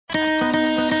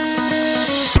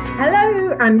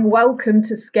and welcome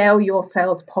to Scale Your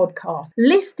Sales podcast,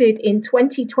 listed in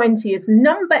 2020 as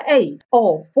number 8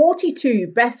 of 42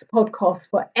 best podcasts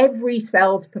for every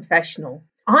sales professional.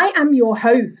 I am your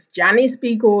host, Janice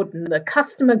B. Gordon, the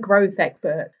customer growth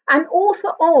expert and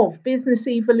author of Business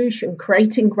Evolution,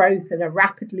 Creating Growth in a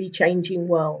Rapidly Changing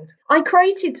World. I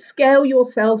created Scale Your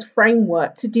Sales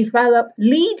framework to develop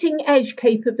leading edge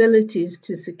capabilities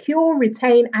to secure,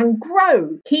 retain, and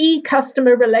grow key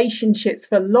customer relationships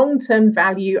for long-term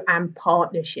value and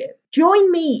partnership.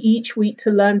 Join me each week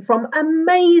to learn from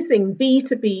amazing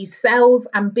B2B sales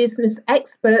and business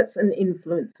experts and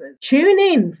influencers. Tune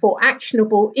in for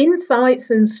actionable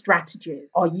insights and strategies.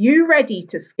 Are you ready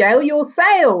to scale your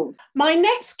sales? My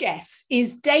next guest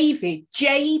is David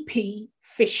J.P.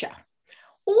 Fisher,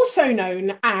 also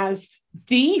known as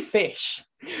D-Fish.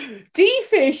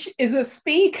 D-Fish is a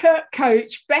speaker,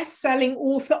 coach, best-selling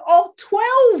author of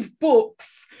 12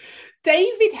 books.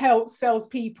 David helps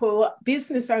salespeople,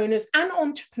 business owners, and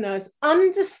entrepreneurs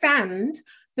understand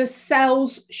the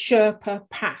sales Sherpa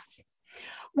path,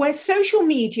 where social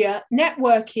media,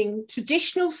 networking,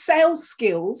 traditional sales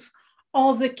skills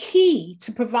are the key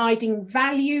to providing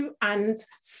value and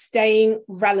staying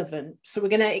relevant. So we're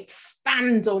going to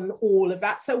expand on all of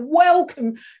that. So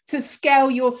welcome to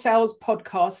Scale Your Sales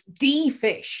podcast,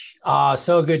 D-Fish.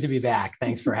 So good to be back.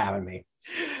 Thanks for having me.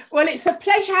 Well, it's a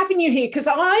pleasure having you here because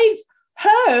I've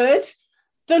heard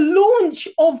the launch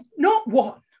of not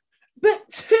one, but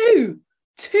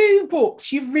two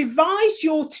books. You've revised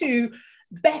your two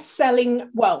best-selling,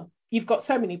 well, you've got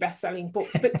so many best-selling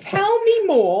books, but tell me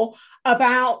more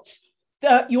about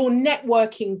your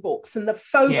networking books and the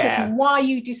focus and why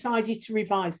you decided to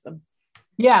revise them.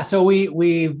 Yeah, so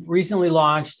we recently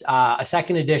launched a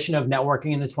second edition of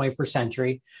Networking in the 21st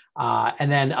Century,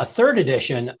 and then a third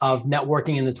edition of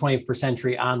Networking in the 21st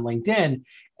Century on LinkedIn.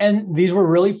 And these were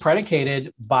really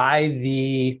predicated by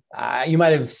the, you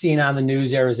might have seen on the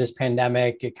news, there was this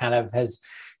pandemic. It kind of has,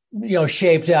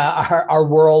 shaped our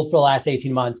world for the last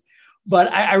 18 months.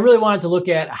 But I really wanted to look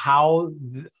at how,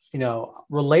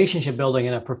 relationship building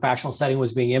in a professional setting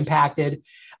was being impacted.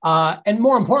 And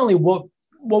more importantly,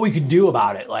 what we could do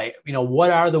about it. Like,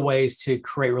 what are the ways to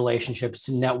create relationships,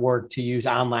 to network, to use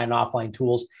online and offline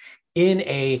tools in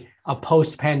a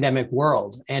post-pandemic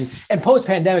world. And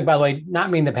post-pandemic, by the way, not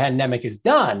mean the pandemic is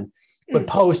done, but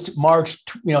post-March,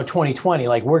 2020,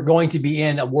 like we're going to be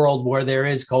in a world where there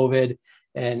is COVID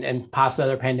and possibly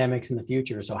other pandemics in the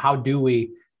future. So how do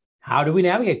we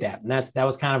navigate that? And that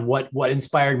was kind of what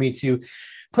inspired me to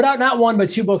put out not one, but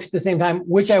two books at the same time,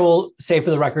 which I will say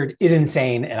for the record is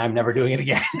insane. And I'm never doing it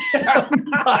again.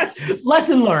 But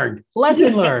lesson learned.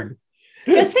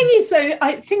 The thing is, though,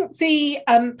 I think the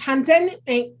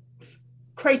pandemic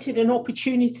created an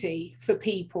opportunity for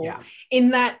people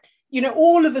in that,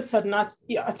 all of a sudden, I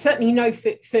certainly know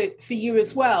for you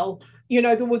as well,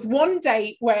 there was one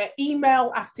day where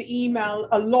email after email,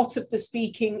 a lot of the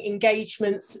speaking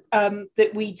engagements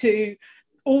that we do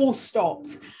all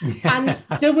stopped. And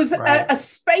there was a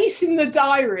space in the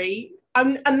diary,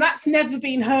 and that's never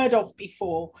been heard of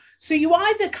before. So you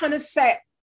either kind of sat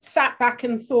back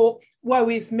and thought, woe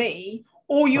is me,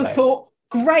 or you thought,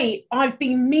 great, I've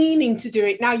been meaning to do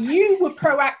it. Now you were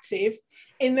proactive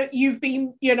in that you've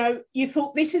been, you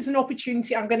thought this is an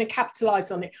opportunity, I'm going to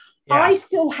capitalize on it. Yeah. I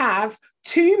still have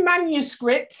 2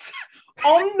 manuscripts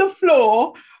on the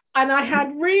floor, and I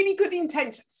had really good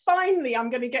intention. Finally,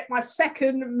 I'm going to get my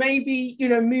second, maybe,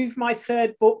 move my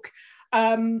third book.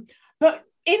 But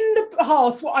in the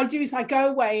past, what I do is I go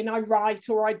away and I write,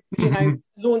 or I,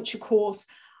 launch a course.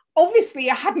 Obviously,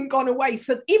 I hadn't gone away.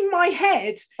 So in my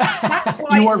head, that's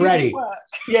why you weren't ready. Work.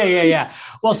 Yeah.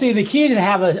 Well, see, the key is to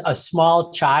have a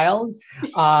small child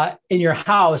in your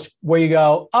house where you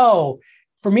go, oh,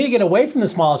 for me to get away from the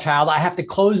small child, I have to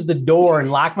close the door and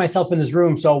lock myself in this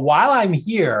room. So while I'm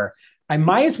here, I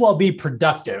might as well be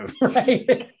productive,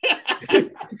 right?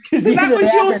 So that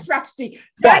was your strategy.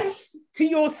 Thanks to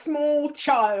your small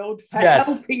child for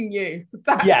helping you.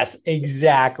 Yes,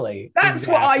 exactly. That's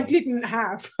what I didn't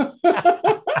have.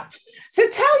 So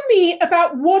tell me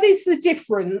about what is the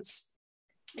difference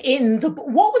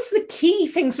what was the key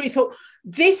things we thought,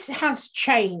 this has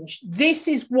changed. This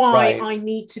is why I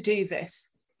need to do this.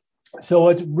 So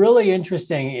what's really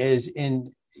interesting is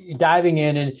in diving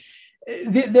in, and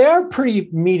they are pretty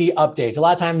meaty updates. A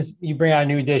lot of times you bring out a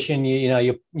new edition,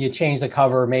 you change the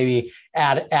cover, maybe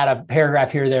add a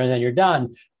paragraph here or there, and then you're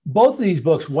done. Both of these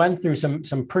books went through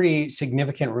some pretty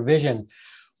significant revision.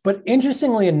 But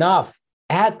interestingly enough,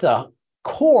 at the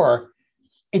core,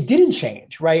 it didn't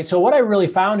change, right? So what I really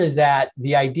found is that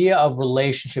the idea of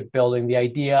relationship building, the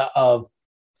idea of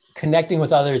connecting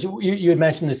with others. You had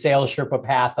mentioned the Sales Sherpa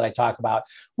path that I talk about,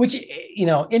 which,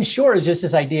 in short is just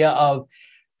this idea of,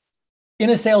 in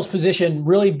a sales position,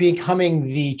 really becoming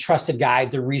the trusted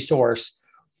guide, the resource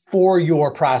for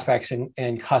your prospects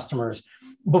and customers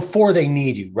before they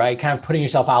need you, right? Kind of putting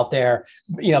yourself out there,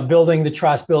 building the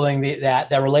trust, building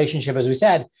that relationship, as we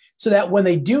said, so that when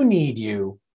they do need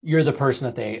you, you're the person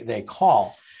that they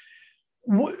call.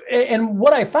 And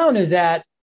what I found is that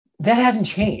hasn't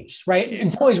changed, right? In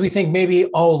some ways we think maybe,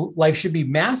 life should be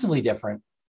massively different,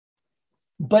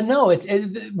 but no,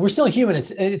 we're still human.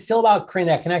 It's still about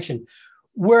creating that connection.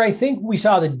 Where I think we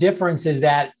saw the difference is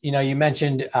that, you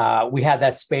mentioned we had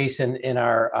that space in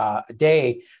our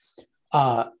day.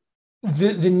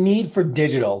 The need for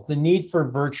digital, the need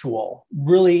for virtual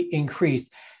really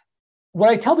increased. What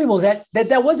I tell people is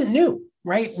that wasn't new,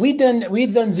 right? We've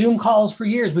done Zoom calls for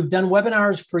years. We've done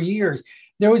webinars for years.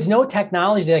 There was no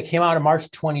technology that came out in March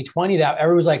 2020 that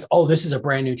everyone was like, oh, this is a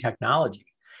brand new technology.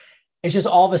 It's just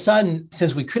all of a sudden,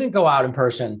 since we couldn't go out in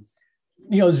person,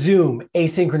 Zoom,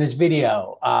 asynchronous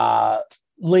video,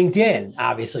 LinkedIn,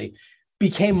 obviously,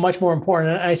 became much more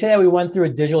important. And I say that we went through a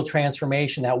digital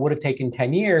transformation that would have taken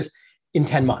 10 years in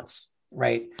 10 months,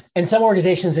 right? And some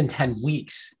organizations in 10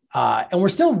 weeks. And we're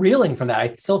still reeling from that.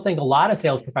 I still think a lot of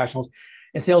sales professionals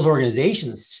and sales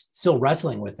organizations still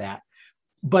wrestling with that.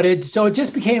 But it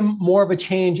just became more of a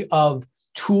change of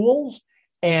tools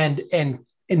and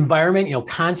environment,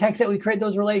 context that we create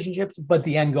those relationships, but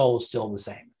the end goal is still the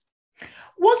same.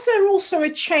 Was there also a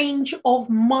change of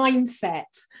mindset?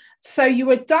 So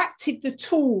you adapted the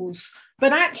tools,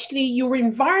 but actually your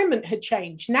environment had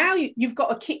changed. Now you've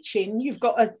got a kitchen, you've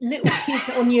got a little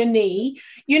kid on your knee.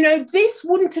 This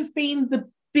wouldn't have been the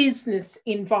business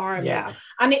environment. Yeah.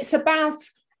 And it's about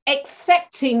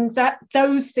accepting that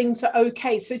those things are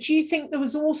okay. So do you think there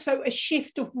was also a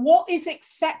shift of what is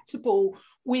acceptable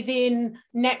within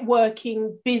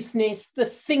networking, business, the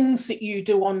things that you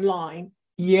do online?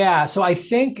 Yeah. So I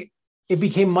think it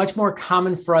became much more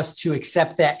common for us to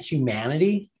accept that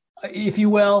humanity, if you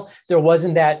will. There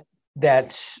wasn't that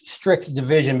strict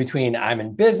division between I'm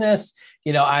in business,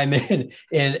 I'm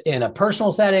in a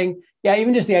personal setting. Yeah.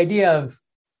 Even just the idea of,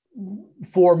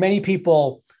 for many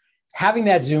people, having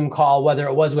that Zoom call, whether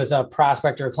it was with a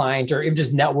prospect or a client, or even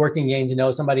just networking, getting to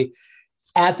know somebody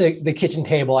at the kitchen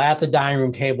table, at the dining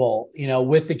room table,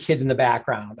 with the kids in the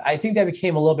background. I think that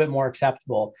became a little bit more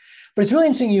acceptable. But it's really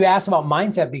interesting you asked about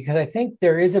mindset, because I think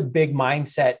there is a big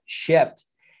mindset shift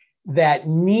that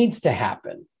needs to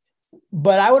happen.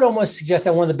 But I would almost suggest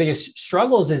that one of the biggest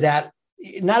struggles is that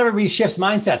not everybody shifts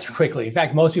mindsets quickly. In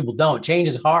fact, most people don't. Change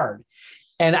is hard.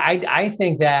 And I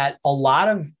think that a lot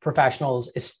of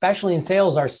professionals, especially in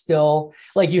sales, are still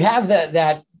like, you have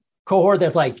that cohort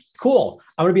that's like, cool,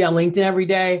 I'm going to be on LinkedIn every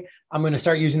day. I'm going to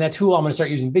start using that tool. I'm going to start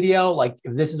using video. Like,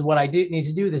 if this is what I need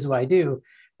to do, this is what I do.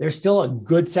 There's still a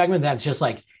good segment that's just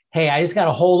like, hey, I just got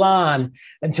to hold on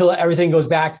until everything goes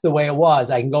back to the way it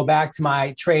was. I can go back to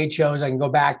my trade shows. I can go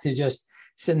back to just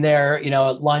sitting there,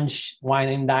 at lunch,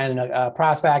 wining and dining a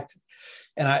prospect.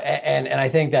 And I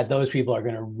think that those people are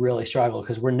going to really struggle,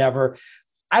 because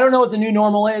I don't know what the new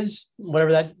normal is,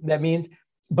 whatever that means,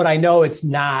 but I know it's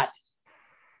not.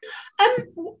 I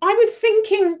was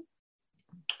thinking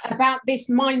about this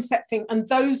mindset thing, and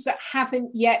those that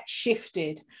haven't yet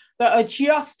shifted, that are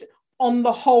just on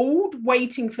the hold,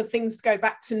 waiting for things to go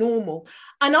back to normal.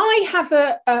 And I have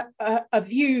a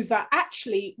view that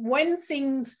actually, when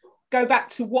things go back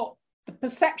to what the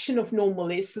perception of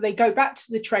normal is, so they go back to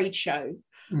the trade show.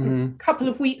 Mm-hmm. A couple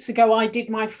of weeks ago, I did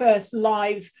my first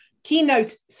live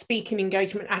keynote speaking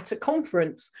engagement at a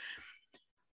conference.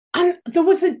 And there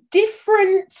was a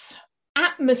different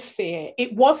atmosphere.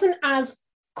 It wasn't as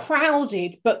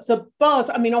crowded, but the buzz,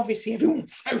 obviously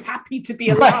everyone's so happy to be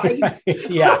alive.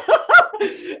 Yeah.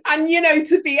 And,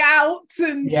 to be out.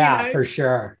 And, for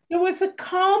sure. There was a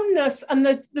calmness, and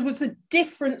there was a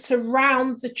difference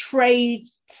around the trade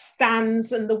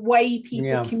stands and the way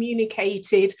people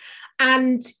communicated.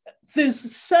 And there's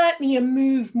certainly a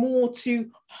move more to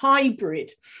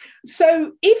hybrid.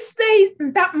 So if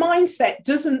that mindset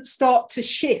doesn't start to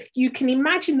shift, you can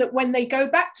imagine that when they go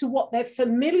back to what they're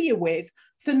familiar with,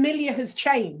 familiar has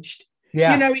changed.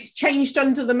 Yeah. It's changed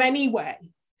under them anyway.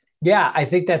 Yeah, I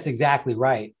think that's exactly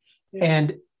right. Yeah.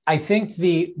 And I think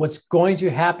what's going to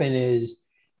happen is,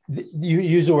 you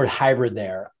use the word hybrid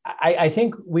there. I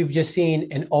think we've just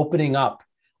seen an opening up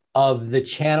of the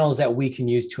channels that we can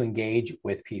use to engage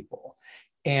with people.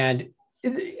 And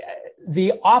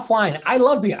the offline, I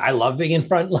love being in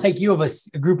front, like you have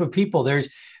a group of people.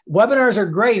 There's webinars are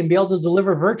great, and be able to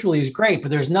deliver virtually is great,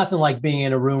 but there's nothing like being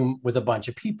in a room with a bunch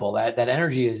of people. That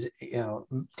energy is,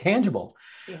 tangible.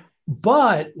 Yeah.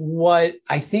 But what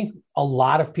I think a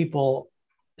lot of people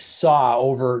saw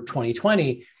over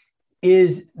 2020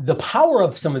 is the power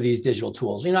of some of these digital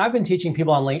tools. I've been teaching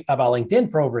people about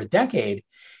LinkedIn for over a decade,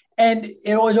 and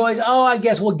it was always, I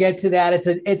guess we'll get to that.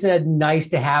 It's a nice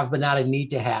to have, but not a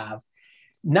need to have.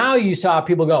 Now you saw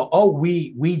people go,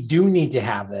 we do need to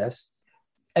have this.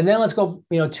 And then let's go,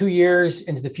 2 years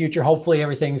into the future. Hopefully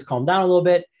everything's calmed down a little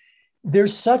bit.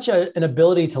 There's such an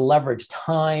ability to leverage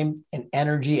time and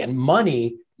energy and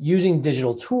money using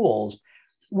digital tools.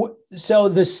 So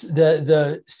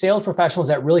the sales professionals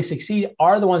that really succeed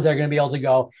are the ones that are going to be able to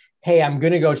go, hey, I'm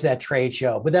going to go to that trade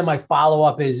show, but then my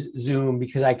follow-up is Zoom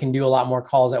because I can do a lot more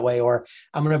calls that way, or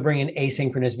I'm going to bring in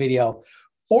asynchronous video.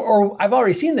 Or I've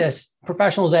already seen this,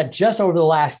 professionals that just over the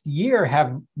last year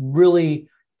have really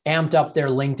amped up their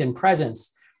LinkedIn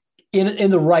presence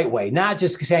in the right way, not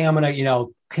just saying I'm going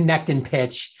to, connect and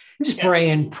pitch, spray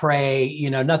and pray,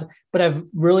 nothing, but have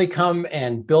really come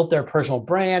and built their personal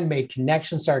brand, made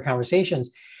connections, started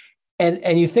conversations.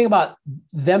 And you think about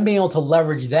them being able to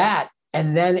leverage that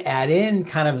and then add in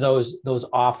kind of those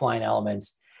offline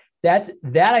elements. That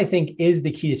I think is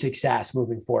the key to success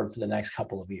moving forward for the next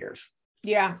couple of years.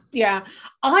 Yeah.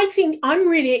 I think I'm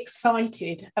really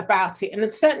excited about it. And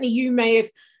certainly you may have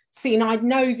seen, I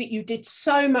know that you did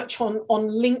so much on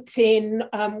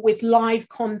LinkedIn with live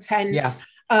content. Yeah.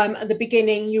 At the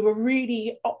beginning, you were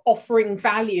really offering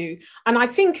value. And I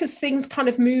think as things kind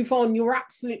of move on, you're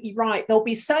absolutely right. There'll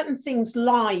be certain things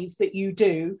live that you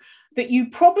do that you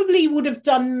probably would have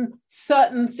done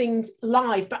certain things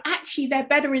live, but actually they're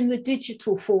better in the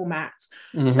digital format.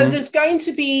 Mm-hmm. So there's going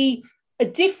to be a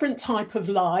different type of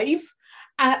live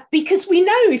because we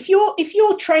know if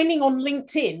you're training on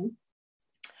LinkedIn,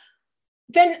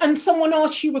 then and someone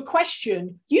asks you a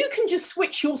question, you can just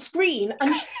switch your screen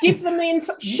and give them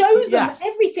show them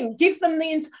everything, give them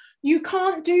you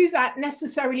can't do that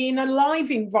necessarily in a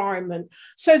live environment.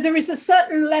 So there is a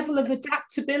certain level of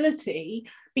adaptability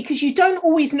because you don't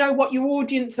always know what your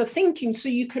audience are thinking, so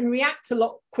you can react a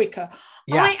lot quicker.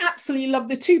 Yeah. I absolutely love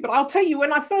the two, but I'll tell you,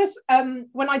 when I first,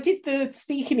 when I did the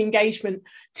speaking engagement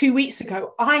 2 weeks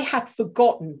ago, I had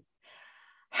forgotten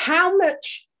how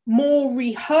much more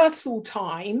rehearsal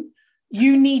time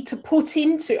you need to put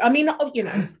into. I mean,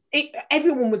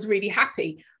 everyone was really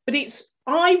happy, but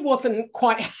I wasn't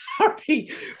quite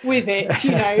happy with it.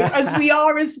 As we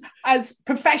are as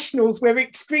professionals, we're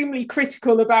extremely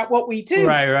critical about what we do.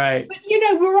 Right. But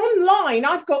we're online.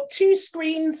 I've got two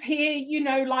screens here.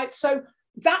 So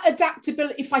that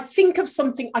adaptability. If I think of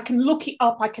something, I can look it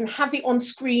up. I can have it on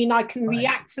screen. I can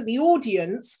react to the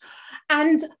audience,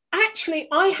 and actually,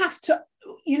 I have to.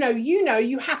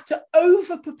 You have to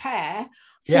over prepare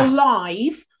for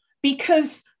live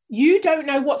because you don't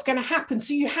know what's going to happen.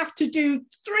 So you have to do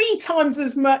 3 times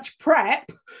as much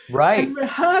prep and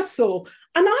rehearsal.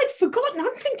 And I'd forgotten.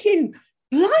 I'm thinking,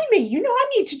 blimey, I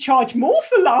need to charge more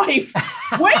for live,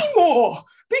 way more,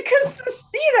 because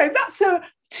that's a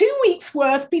 2 weeks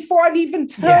worth before I've even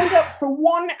turned up for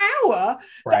 1 hour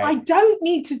that I don't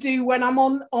need to do when I'm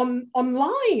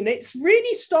online. It's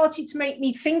really started to make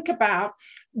me think about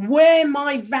where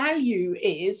my value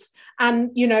is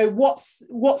and, what's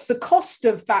the cost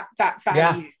of that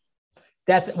value.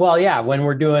 Yeah. When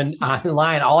we're doing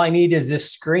online, all I need is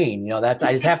this screen.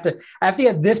 I have to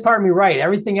get this part of me right.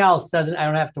 Everything else I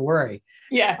don't have to worry.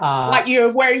 Yeah, like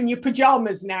you're wearing your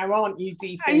pajamas now, aren't you,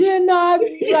 DP? Yeah, no,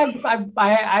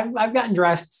 I've gotten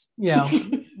dressed.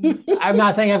 I'm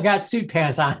not saying I've got suit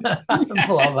pants on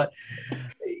below, but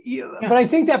I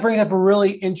think that brings up a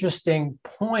really interesting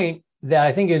point that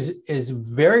I think is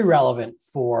very relevant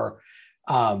for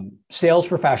sales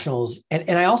professionals,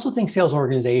 and I also think sales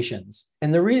organizations.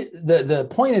 And the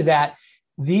point is that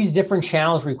these different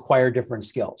channels require different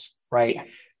skills, right? Yeah.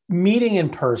 Meeting in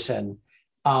person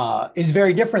is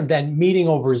very different than meeting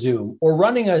over Zoom or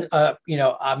running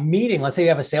a meeting. Let's say you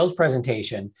have a sales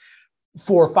presentation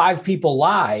for 5 people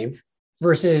live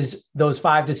versus those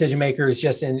 5 decision makers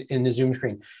just in the Zoom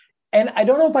screen. And I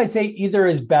don't know if I'd say either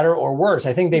is better or worse.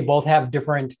 I think they both have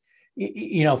different,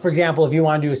 for example, if you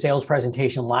want to do a sales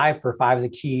presentation live for 5 of the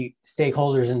key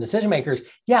stakeholders and decision makers,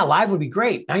 live would be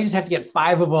great. Now you just have to get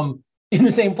 5 of them in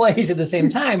the same place at the same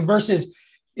time versus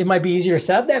it might be easier to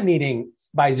set up that meeting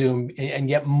by Zoom and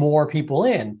get more people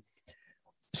in.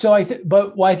 So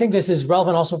but why I think this is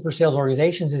relevant also for sales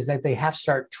organizations is that they have to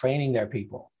start training their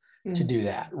people to do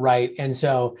that, right? And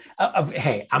so,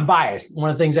 hey, I'm biased.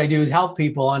 One of the things I do is help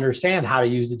people understand how to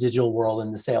use the digital world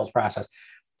in the sales process.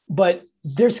 But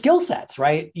their skill sets,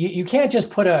 right? You can't just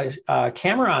put a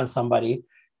camera on somebody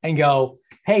and go,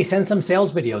 hey, send some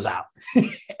sales videos out,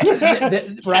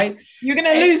 right? You're going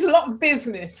to lose a lot of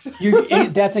business.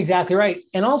 That's exactly right.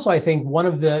 And also, I think one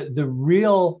of the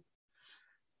real,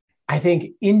 I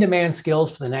think, in-demand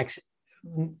skills for the next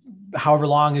however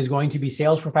long is going to be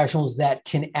sales professionals that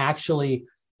can actually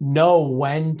know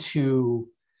when to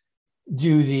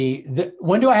do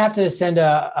when do I have to send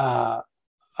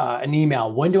an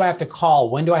email? When do I have to call?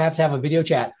 When do I have to have a video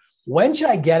chat? When should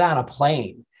I get on a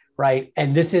plane? Right.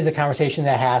 And this is a conversation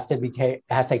that has to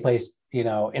take place,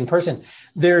 in person.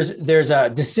 There's a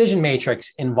decision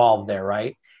matrix involved there.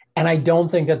 Right. And I don't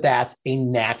think that that's a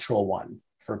natural one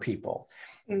for people.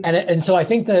 Mm-hmm. And so I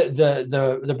think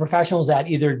the professionals that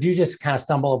either do just kind of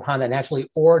stumble upon that naturally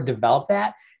or develop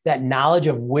that knowledge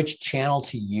of which channel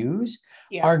to use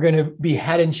are going to be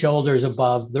head and shoulders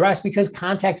above the rest, because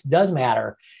context does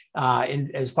matter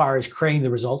as far as creating the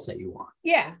results that you want.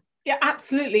 Yeah,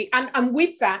 absolutely. And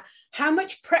with that, how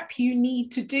much prep you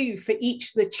need to do for each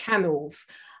of the channels,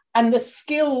 and the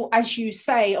skill, as you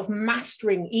say, of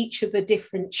mastering each of the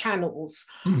different channels.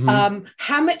 Mm-hmm.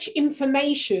 How much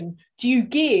information do you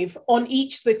give on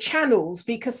each of the channels?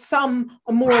 Because some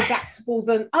are more adaptable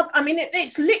than others. I mean,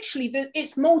 it's literally,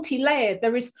 it's multi-layered.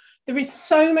 There is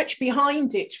so much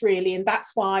behind it, really. And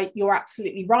that's why you're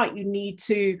absolutely right. You need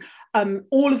to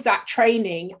all of that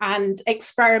training and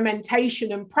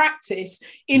experimentation and practice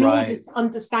in order to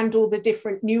understand all the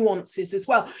different nuances as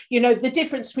well. The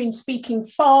difference between speaking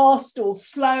fast or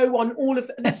slow on all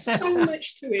of there's so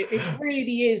much to it. It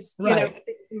really is, a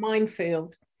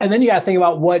minefield. And then you got to think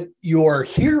about what your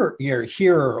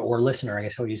hearer or listener, I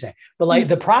guess what you say, but like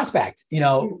the prospect,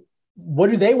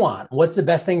 what do they want? What's the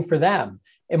best thing for them?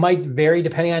 It might vary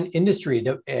depending on industry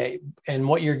and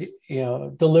what you're,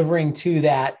 delivering to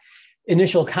that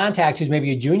initial contact, who's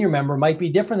maybe a junior member, might be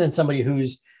different than somebody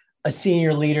who's a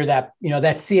senior leader, that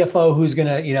CFO who's going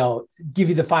to, give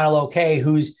you the final okay,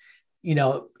 who's, in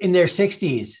their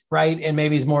 60s, right? And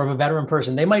maybe is more of a veteran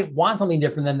person. They might want something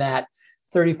different than that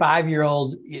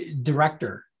 35-year-old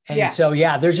director. And so,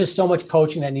 there's just so much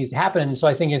coaching that needs to happen. And so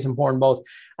I think it's important both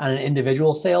on an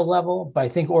individual sales level, but I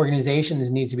think organizations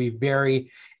need to be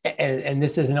very, and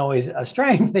this isn't always a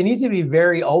strength, they need to be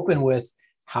very open with,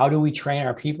 how do we train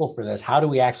our people for this? How do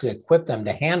we actually equip them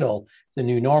to handle the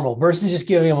new normal versus just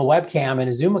giving them a webcam and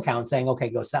a Zoom account saying, okay,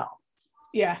 go sell.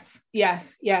 Yes.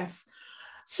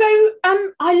 So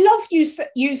I love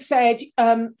you said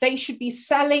they should be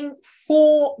selling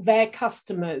for their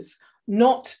customers,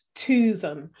 not to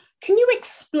them. Can you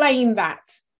explain that?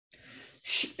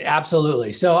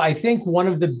 Absolutely. So I think one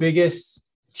of the biggest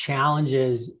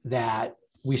challenges that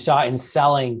we saw in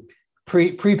selling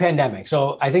pre-pandemic.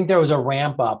 So I think there was a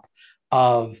ramp up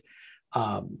of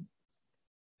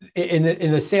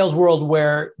in the sales world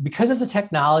where, because of the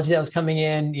technology that was coming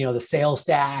in, the sales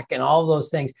stack and all of those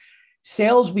things,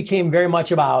 sales became very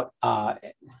much about,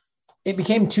 it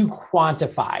became too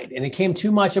quantified, and it became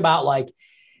too much about like,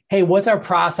 hey, what's our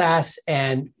process?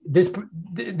 And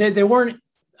there weren't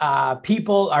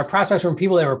people, our prospects weren't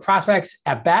people, they were prospects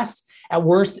at best. At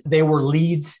worst, they were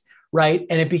leads, right?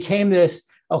 And it became this,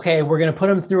 okay, we're going to put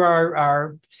them through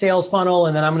our sales funnel,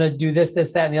 and then I'm going to do this,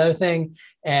 that, and the other thing.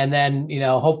 And then,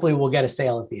 hopefully we'll get a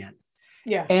sale at the end.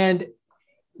 Yeah. And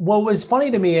what was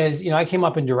funny to me is, I came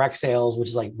up in direct sales, which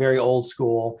is like very old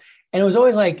school. And it was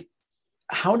always like,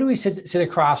 how do we sit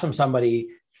across from somebody,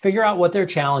 figure out what their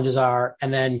challenges are,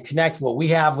 and then connect what we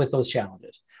have with those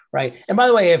challenges, right? And by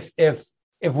the way,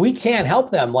 if we can't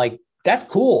help them, like, that's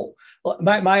cool. I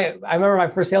remember my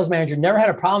first sales manager never had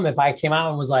a problem if I came out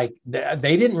and was like,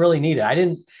 they didn't really need it. I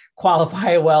didn't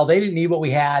qualify it well. They didn't need what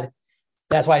we had.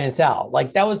 That's why I didn't sell.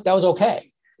 Like that was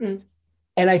okay. Mm.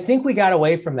 And I think we got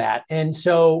away from that. And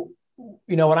so,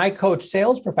 when I coach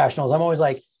sales professionals, I'm always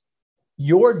like,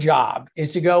 your job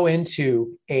is to go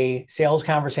into a sales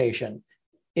conversation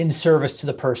in service to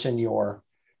the person you're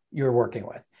working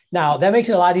with. Now, that makes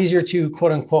it a lot easier to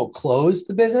quote unquote close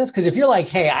the business. Because if you're like,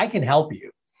 hey, I can help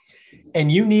you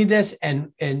and you need this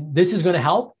and this is going to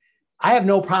help, I have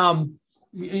no problem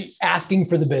asking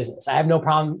for the business. I have no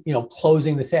problem,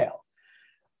 closing the sale.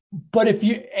 But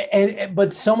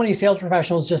but so many sales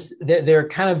professionals they're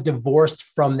kind of divorced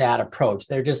from that approach.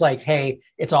 They're just like, hey,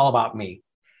 it's all about me.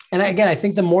 And again, I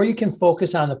think the more you can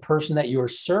focus on the person that you're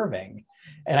serving,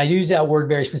 and I use that word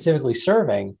very specifically,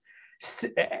 serving,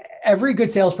 every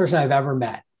good salesperson I've ever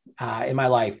met in my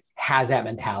life has that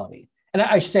mentality. And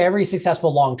I should say every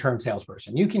successful long-term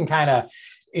salesperson. You can kind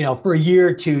of, for a year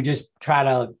or two, just try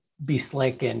to be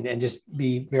slick and just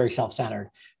be very self-centered.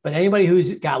 But anybody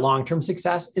who's got long-term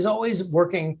success is always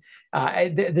working.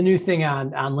 The new thing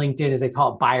on LinkedIn is they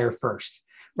call it buyer first,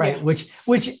 right? Yeah.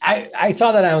 Which I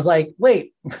saw that and I was like,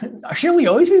 wait, shouldn't we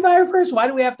always be buyer first? Why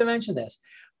do we have to mention this?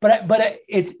 But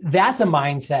that's a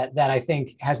mindset that I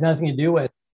think has nothing to do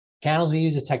with channels we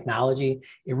use as technology.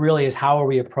 It really is, how are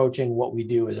we approaching what we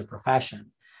do as a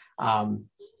profession?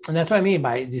 And that's what I mean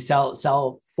by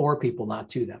sell for people, not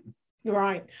to them.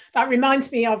 Right. That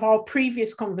reminds me of our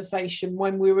previous conversation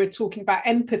when we were talking about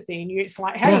empathy, and it's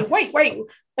like, hey, wait,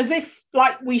 as if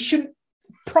like we shouldn't,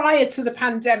 prior to the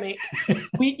pandemic,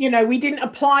 we didn't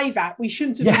apply that. We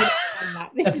shouldn't have done that.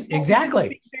 This is what exactly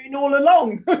we've been doing all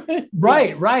along.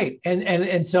 Right.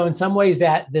 And so in some ways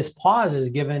that this pause has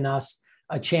given us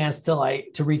a chance to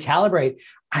recalibrate.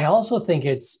 I also think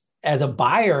it's, as a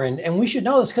buyer, and we should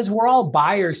know this because we're all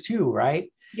buyers too,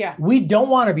 right? Yeah. We don't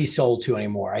want to be sold to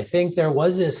anymore. I think there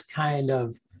was this kind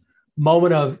of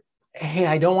moment of, hey,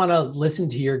 I don't want to listen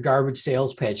to your garbage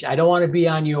sales pitch. I don't want to be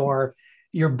on your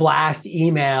blast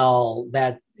email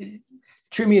that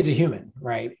treat me as a human,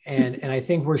 right? And I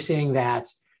think we're seeing that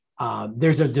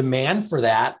there's a demand for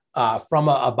that from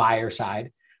a buyer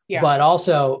side. Yeah. But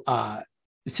also,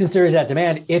 since there is that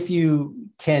demand, if you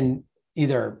can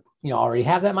either already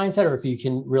have that mindset, or if you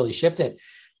can really shift it,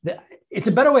 it's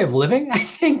a better way of living. I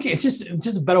think it's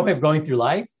just a better way of going through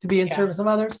life, to be in service of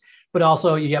others, but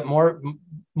also you get more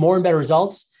and better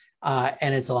results,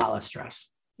 and it's a lot less stress.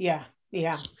 Yeah.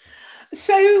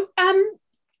 So,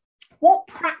 what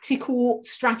practical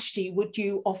strategy would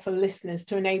you offer listeners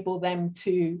to enable them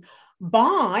to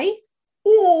buy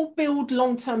or build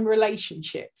long-term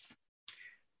relationships?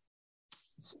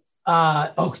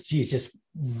 Just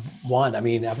one. I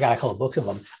mean, I've got a couple of books of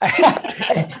them.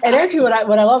 And actually what I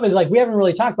love is, like, we haven't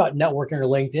really talked about networking or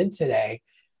LinkedIn today.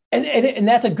 And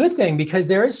that's a good thing, because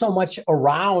there is so much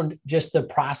around just the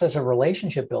process of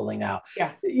relationship building now.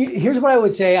 Yeah. Here's what I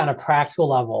would say on a practical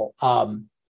level,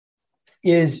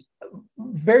 is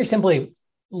very simply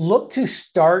look to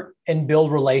start and build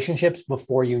relationships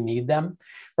before you need them.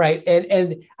 Right.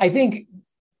 And I think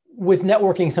with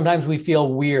networking, sometimes we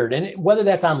feel weird, and whether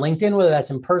that's on LinkedIn, whether that's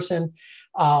in person,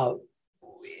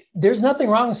 there's nothing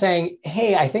wrong with saying,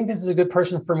 hey, I think this is a good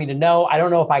person for me to know. I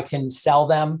don't know if I can sell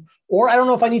them, or I don't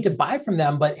know if I need to buy from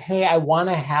them, but hey, I want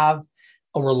to have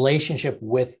a relationship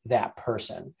with that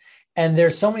person. And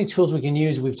there's so many tools we can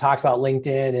use. We've talked about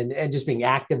LinkedIn and just being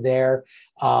active there,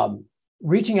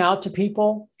 reaching out to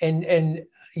people and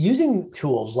using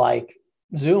tools like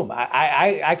Zoom.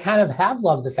 I kind of have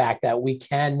loved the fact that we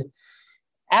can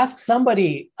ask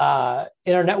somebody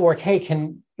in our network, hey,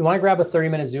 you want to grab a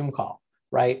 30-minute Zoom call,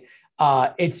 right?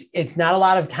 It's not a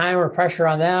lot of time or pressure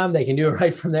on them. They can do it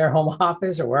right from their home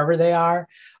office or wherever they are.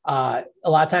 A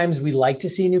lot of times we like to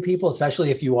see new people,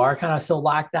 especially if you are kind of still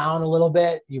locked down a little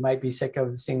bit. You might be sick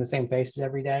of seeing the same faces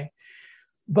every day.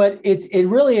 But it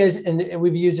really is, and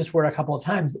we've used this word a couple of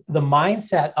times, the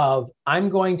mindset of, I'm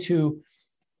going to,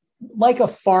 like a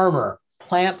farmer,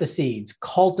 plant the seeds,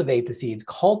 cultivate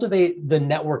the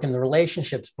network and the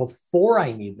relationships before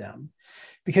I need them.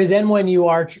 Because then when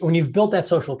you've built that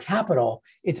social capital,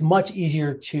 it's much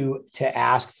easier to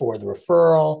ask for the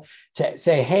referral, to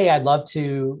say, hey, I'd love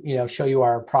to, show you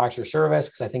our product or service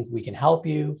because I think we can help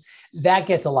you. That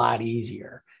gets a lot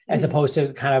easier, as opposed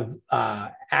to kind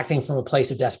of acting from a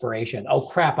place of desperation. Oh,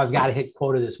 crap, I've got to hit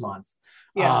quota this month.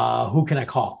 Yeah. Who can I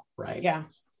call? Right. Yeah.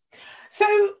 So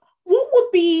what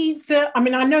would be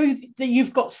I know that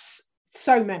you've got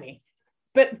so many,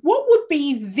 but what would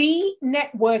be the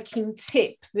networking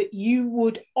tip that you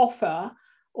would offer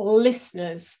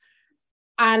listeners?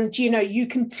 And, you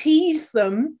can tease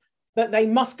them that they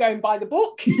must go and buy the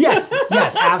book. Yes,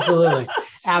 absolutely.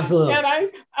 Absolutely.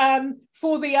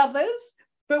 For the others.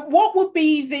 But what would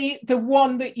be the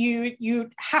one that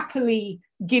you'd happily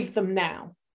give them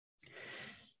now?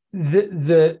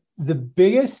 The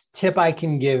biggest tip I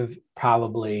can give,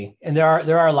 probably, and there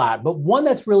are a lot, but one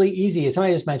that's really easy is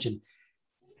something I just mentioned.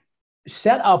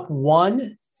 Set up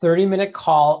one 30-minute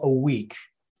call a week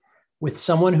with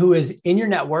someone who is in your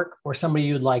network or somebody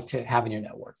you'd like to have in your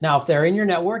network. Now, if they're in your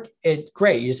network, it's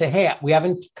great. You say, hey, we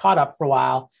haven't caught up for a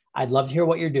while. I'd love to hear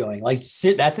what you're doing. That's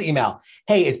the email.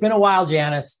 Hey, it's been a while,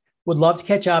 Janice. Would love to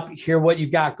catch up, hear what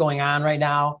you've got going on right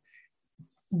now.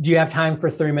 Do you have time for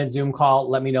a 30-minute Zoom call?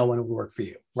 Let me know when it will work for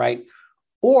you, right?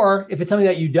 Or if it's something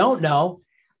that you don't know,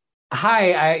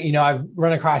 hi, I've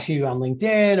run across you on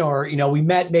LinkedIn, or, we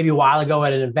met maybe a while ago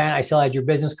at an event. I still had your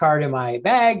business card in my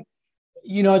bag.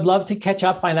 I'd love to catch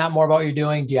up, find out more about what you're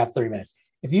doing. Do you have 30 minutes?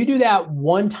 If you do that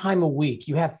one time a week,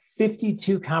 you have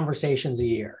 52 conversations a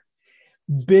year.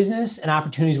 business and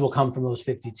opportunities will come from those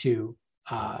 52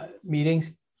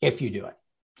 meetings if you do it.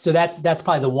 So that's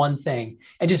probably the one thing.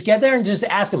 And just get there and just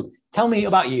ask them, tell me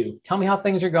about you. Tell me how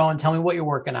things are going. Tell me what you're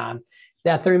working on.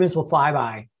 That 30 minutes will fly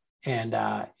by, and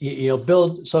you'll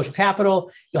build social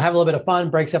capital. You'll have a little bit of fun,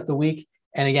 breaks up the week.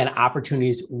 And again,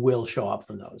 opportunities will show up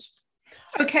from those.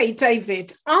 Okay,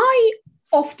 David, I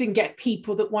often get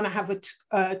people that want to have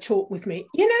a talk with me.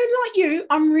 You know, like you,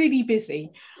 I'm really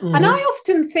busy. Mm-hmm. And I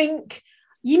often think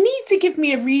you need to give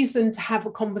me a reason to have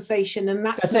a conversation, and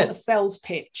that's not a sales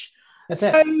pitch.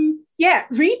 Yeah,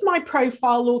 read my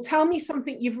profile or tell me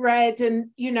something you've read, and,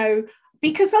 you know,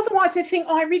 because otherwise they think,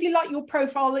 oh, I really like your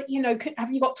profile. You know,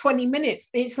 have you got 20 minutes?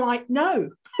 It's like, no.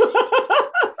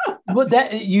 But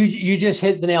that you just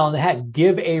hit the nail on the head.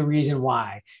 Give a reason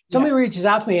why. Somebody reaches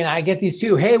out to me, and I get these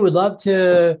too. Hey, would love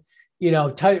to, you know,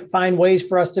 find ways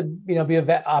for us to, you know, be an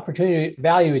opportunity,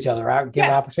 value each other, give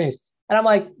opportunities. And I'm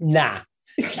like, nah,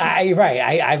 you're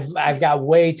right. I've got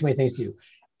way too many things to do.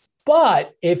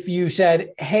 But if you said,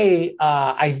 hey,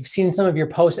 I've seen some of your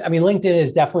posts. I mean, LinkedIn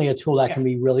is definitely a tool that can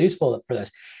be really useful for this.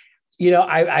 You know,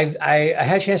 I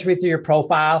had a chance to read through your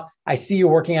profile. I see you're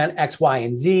working on X, Y,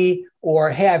 and Z. Or,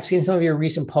 hey, I've seen some of your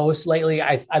recent posts lately.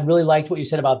 I really liked what you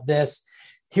said about this.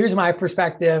 Here's my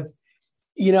perspective.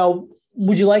 You know,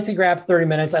 would you like to grab 30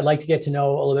 minutes? I'd like to get to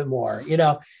know a little bit more. You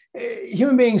know,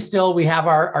 human beings still, we have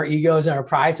our egos and our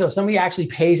pride. So if somebody actually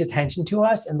pays attention to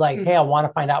us and is like, hey, I want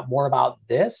to find out more about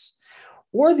this.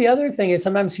 Or the other thing is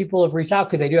sometimes people have reached out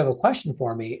because they do have a question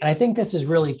for me. And I think this is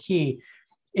really key.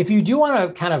 If you do want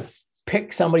to kind of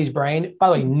pick somebody's brain, by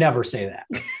the way, never say that.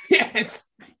 Yes.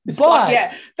 But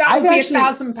like, that would be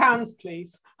 £1,000,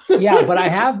 please. Yeah, but I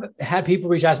have had people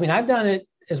reach out to me, and I've done it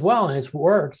as well, and it's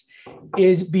worked,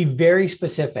 is be very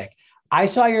specific. I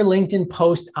saw your LinkedIn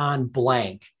post on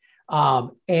blank. You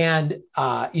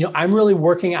know, I'm really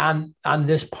working on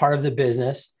this part of the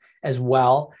business as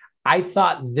well. I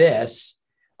thought this,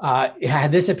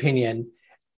 had this opinion,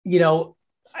 you know,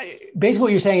 basically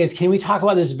what you're saying is, can we talk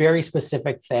about this very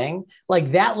specific thing?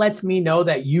 Like that lets me know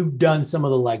that you've done some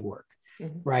of the legwork.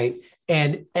 Right.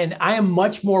 And I am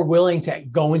much more willing to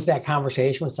go into that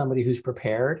conversation with somebody who's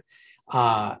prepared.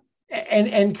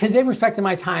 And because they've respected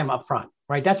my time up front,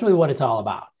 right? That's really what it's all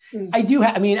about.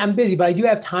 I mean, I'm busy, but I do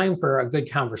have time for a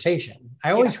good conversation.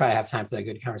 I always try to have time for that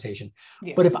good conversation.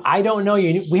 Yeah. But if I don't know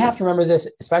you, we have to remember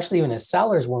this, especially even as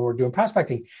sellers, when we're doing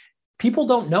prospecting, people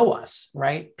don't know us,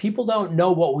 right? People don't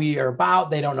know what we are about.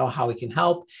 They don't know how we can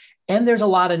help. And there's a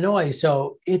lot of noise.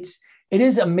 So it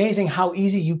is amazing how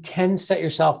easy you can set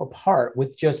yourself apart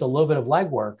with just a little bit of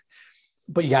legwork,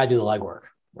 but you got to do the legwork,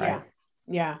 right?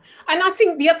 Yeah. And I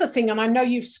think the other thing, and I know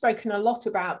you've spoken a lot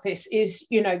about this, is,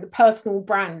 you know, the personal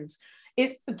brand.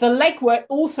 It's the legwork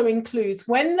also includes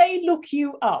when they look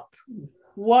you up,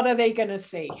 what are they going to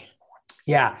see?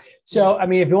 Yeah. So, I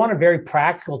mean, if you want a very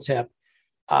practical tip,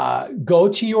 go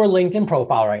to your LinkedIn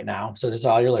profile right now. So this is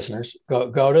all your listeners.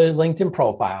 Go to LinkedIn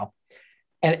profile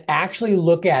and actually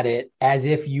look at it as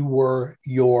if you were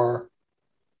your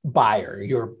buyer,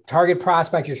 your target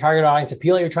prospect, your target audience, the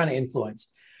people that you're trying to influence.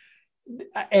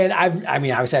 And I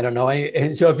mean, obviously I don't know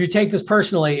any. So if you take this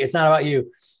personally, it's not about you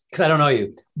because I don't know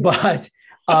you, but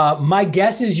my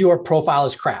guess is your profile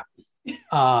is crap.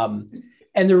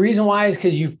 And the reason why is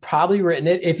because you've probably written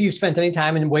it, if you've spent any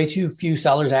time, and way too few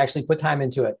sellers actually put time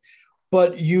into it,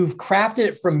 but you've crafted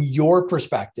it from your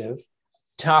perspective,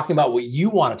 talking about what you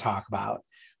want to talk about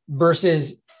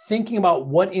versus thinking about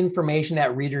what information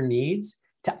that reader needs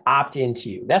to opt into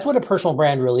you. That's what a personal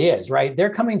brand really is, right? They're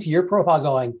coming to your profile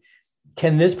going,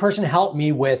 can this person help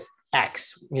me with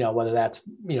X? You know, whether that's,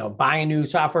 you know, buying a new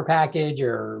software package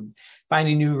or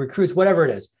finding new recruits, whatever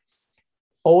it is.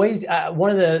 Always one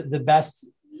of the best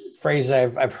phrases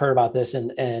I've heard about this,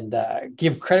 and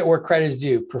give credit where credit is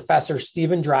due. Professor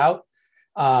Stephen Drought,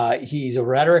 he's a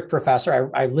rhetoric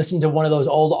professor. I listened to one of those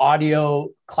old audio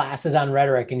classes on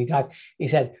rhetoric, and he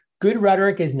said, good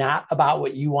rhetoric is not about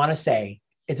what you want to say.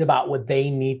 It's about what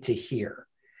they need to hear.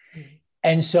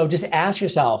 And so just ask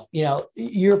yourself, you know,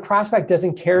 your prospect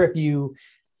doesn't care if you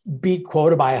beat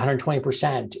quota by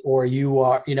 120%, or you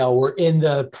are, you know, we're in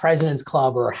the President's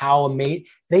Club, or how amazing.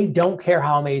 They don't care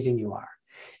how amazing you are.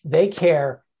 They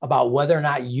care about whether or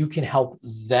not you can help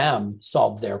them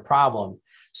solve their problem.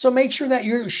 So make sure that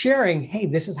you're sharing, hey,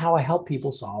 this is how I help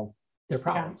people solve their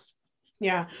problems.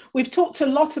 Yeah, we've talked a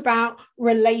lot about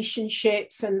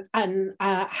relationships and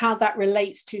how that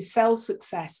relates to sales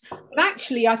success. But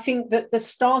actually, I think that the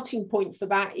starting point for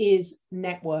that is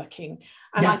networking.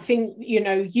 And I think,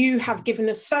 you have given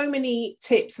us so many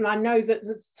tips, and I know that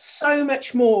there's so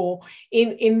much more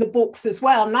in the books as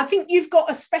well. And I think you've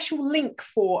got a special link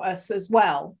for us as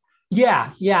well.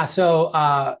 Yeah. So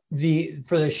for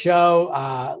the show,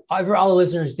 for all the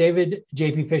listeners,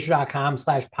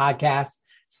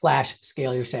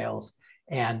 davidjpfisher.com/podcast/scale your sales.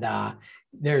 And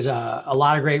there's a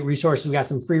lot of great resources. We got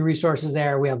some free resources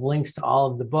there. We have links to all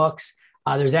of the books.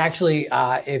 There's actually,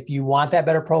 if you want that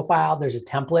better profile, there's a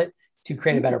template to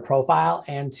create a better profile,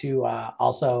 and to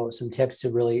also some tips to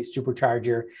really supercharge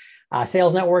your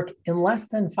sales network in less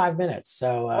than 5 minutes.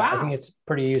 So I think it's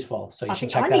pretty useful. So you should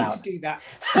check that out. I need to do that.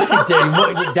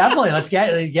 Definitely. Let's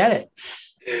get it.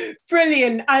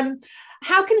 Brilliant.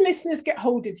 How can listeners get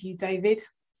hold of you, David?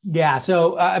 Yeah.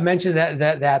 So I mentioned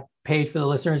that page for the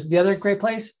listeners. The other great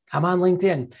place, I'm on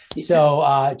LinkedIn.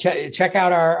 So check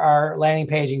out our landing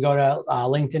page and go to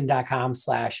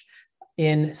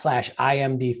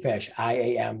linkedin.com/in/IMDFish,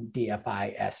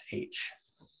 IAMDFISH.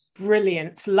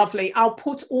 Brilliant. Lovely. I'll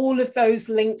put all of those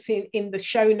links in the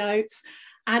show notes.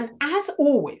 And as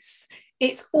always,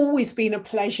 it's always been a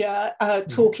pleasure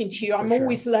talking to you. I'm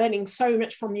always learning so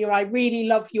much from you. I really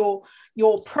love your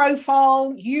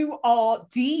profile. You are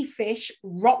D-Fish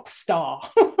rock star.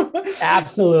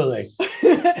 Absolutely.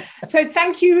 So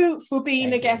thank you for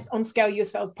being a guest on Scale Your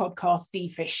Sales podcast,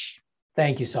 D-Fish.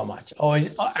 Thank you so much. Always.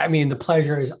 I mean, the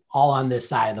pleasure is all on this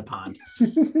side of the pond.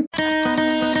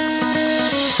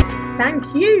 Thank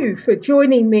you for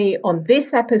joining me on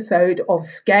this episode of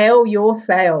Scale Your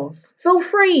Sales. Feel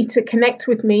free to connect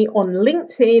with me on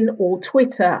LinkedIn or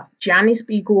Twitter, Janice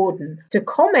B. Gordon, to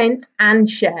comment and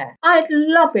share. I'd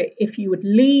love it if you would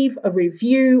leave a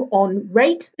review on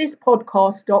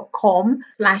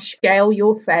ratethispodcast.com/scale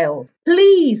your sales.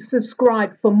 Please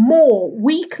subscribe for more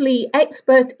weekly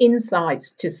expert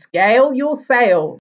insights to scale your sales.